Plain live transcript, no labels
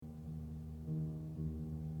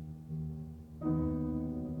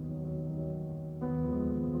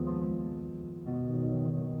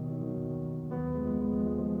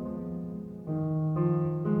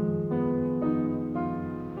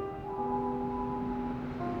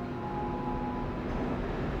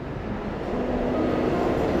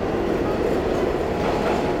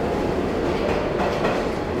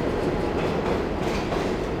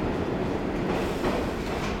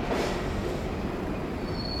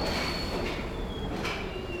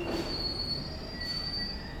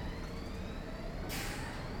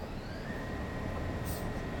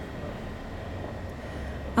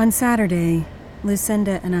On Saturday,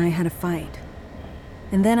 Lucinda and I had a fight.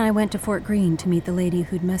 And then I went to Fort Greene to meet the lady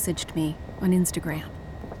who'd messaged me on Instagram.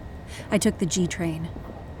 I took the G train.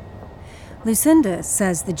 Lucinda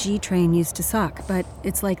says the G train used to suck, but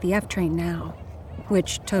it's like the F train now.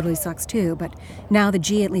 Which totally sucks too, but now the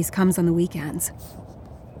G at least comes on the weekends.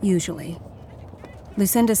 Usually.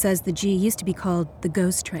 Lucinda says the G used to be called the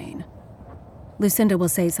ghost train. Lucinda will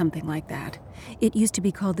say something like that. It used to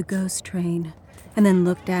be called the ghost train, and then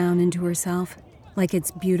look down into herself, like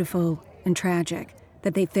it's beautiful and tragic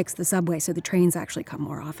that they fixed the subway so the trains actually come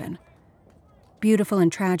more often. Beautiful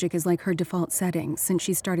and tragic is like her default setting since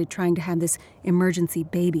she started trying to have this emergency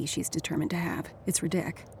baby she's determined to have. It's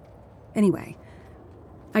ridiculous. Anyway,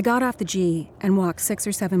 I got off the G and walked 6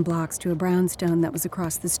 or 7 blocks to a brownstone that was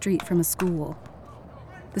across the street from a school.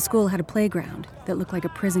 The school had a playground that looked like a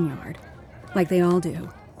prison yard, like they all do,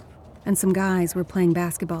 and some guys were playing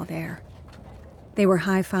basketball there. They were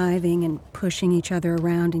high-fiving and pushing each other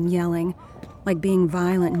around and yelling, like being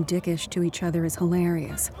violent and dickish to each other is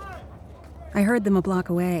hilarious. I heard them a block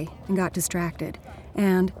away and got distracted,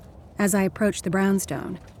 and as I approached the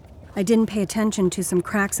brownstone, I didn't pay attention to some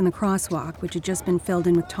cracks in the crosswalk, which had just been filled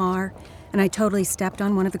in with tar, and I totally stepped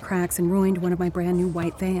on one of the cracks and ruined one of my brand new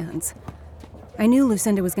white Vans. I knew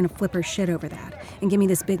Lucinda was going to flip her shit over that and give me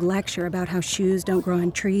this big lecture about how shoes don't grow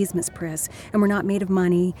on trees, Miss Priss, and we're not made of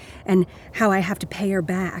money, and how I have to pay her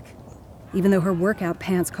back, even though her workout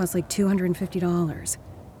pants cost like $250.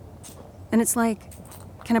 And it's like,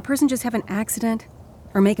 can a person just have an accident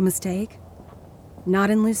or make a mistake? Not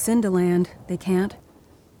in Lucinda land, they can't.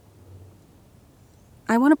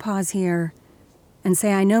 I want to pause here and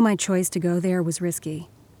say I know my choice to go there was risky.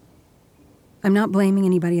 I'm not blaming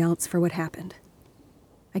anybody else for what happened.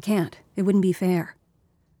 I can't. It wouldn't be fair.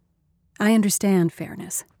 I understand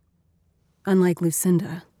fairness. Unlike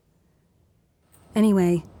Lucinda.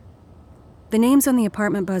 Anyway, the names on the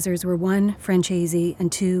apartment buzzers were 1 Franchese and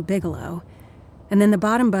 2 Bigelow, and then the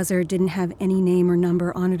bottom buzzer didn't have any name or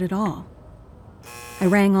number on it at all. I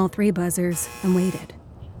rang all 3 buzzers and waited.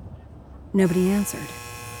 Nobody answered.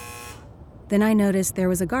 Then I noticed there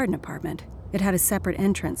was a garden apartment. It had a separate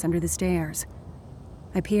entrance under the stairs.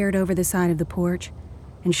 I peered over the side of the porch,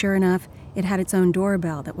 and sure enough, it had its own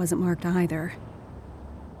doorbell that wasn't marked either.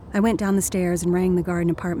 I went down the stairs and rang the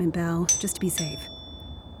garden apartment bell, just to be safe.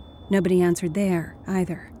 Nobody answered there,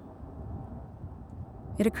 either.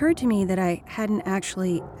 It occurred to me that I hadn't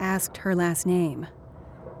actually asked her last name,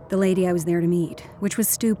 the lady I was there to meet, which was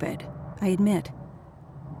stupid, I admit.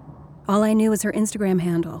 All I knew was her Instagram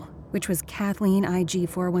handle, which was Kathleen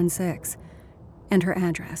IG416, and her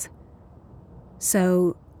address.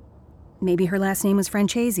 So, maybe her last name was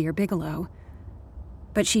Franchese or Bigelow.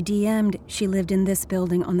 But she DM'd she lived in this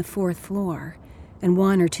building on the 4th floor, and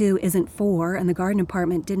 1 or 2 isn't 4, and the garden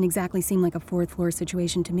apartment didn't exactly seem like a 4th floor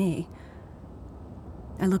situation to me.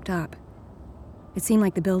 I looked up. It seemed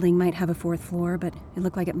like the building might have a 4th floor, but it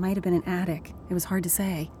looked like it might have been an attic. It was hard to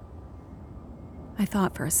say. I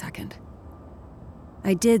thought for a second.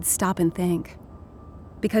 I did stop and think.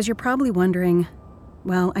 Because you're probably wondering,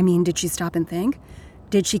 well, did she stop and think?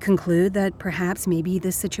 Did she conclude that perhaps maybe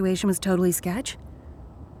this situation was totally sketch?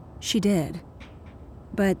 She did.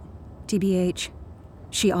 But, TBH,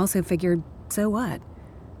 she also figured, so what?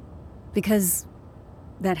 Because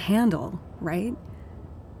that handle, right?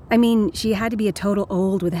 She had to be a total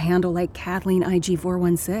old with a handle like Kathleen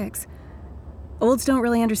IG416. Olds don't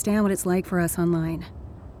really understand what it's like for us online.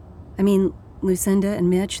 Lucinda and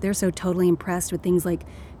Mitch, they're so totally impressed with things like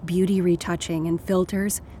beauty retouching and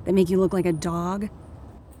filters that make you look like a dog,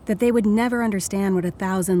 that they would never understand what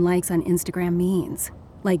 1,000 likes on Instagram means,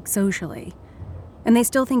 like socially. And they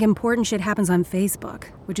still think important shit happens on Facebook,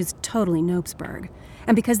 which is totally Nopesburg.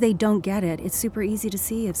 And because they don't get it, it's super easy to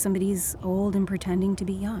see if somebody's old and pretending to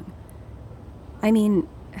be young.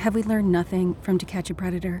 Have we learned nothing from To Catch a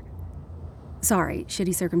Predator? Sorry,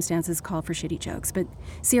 shitty circumstances call for shitty jokes, but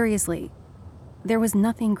seriously, there was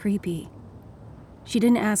nothing creepy. She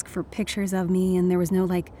didn't ask for pictures of me, and there was no,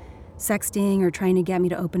 sexting or trying to get me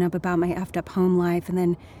to open up about my effed up home life and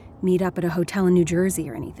then meet up at a hotel in New Jersey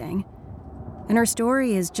or anything. And her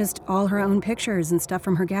story is just all her own pictures and stuff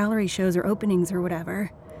from her gallery shows or openings or whatever.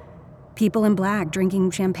 People in black drinking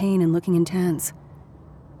champagne and looking intense.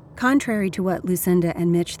 Contrary to what Lucinda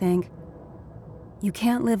and Mitch think, you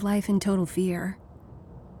can't live life in total fear.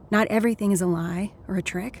 Not everything is a lie or a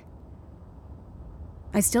trick.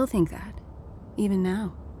 I still think that, even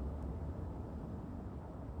now.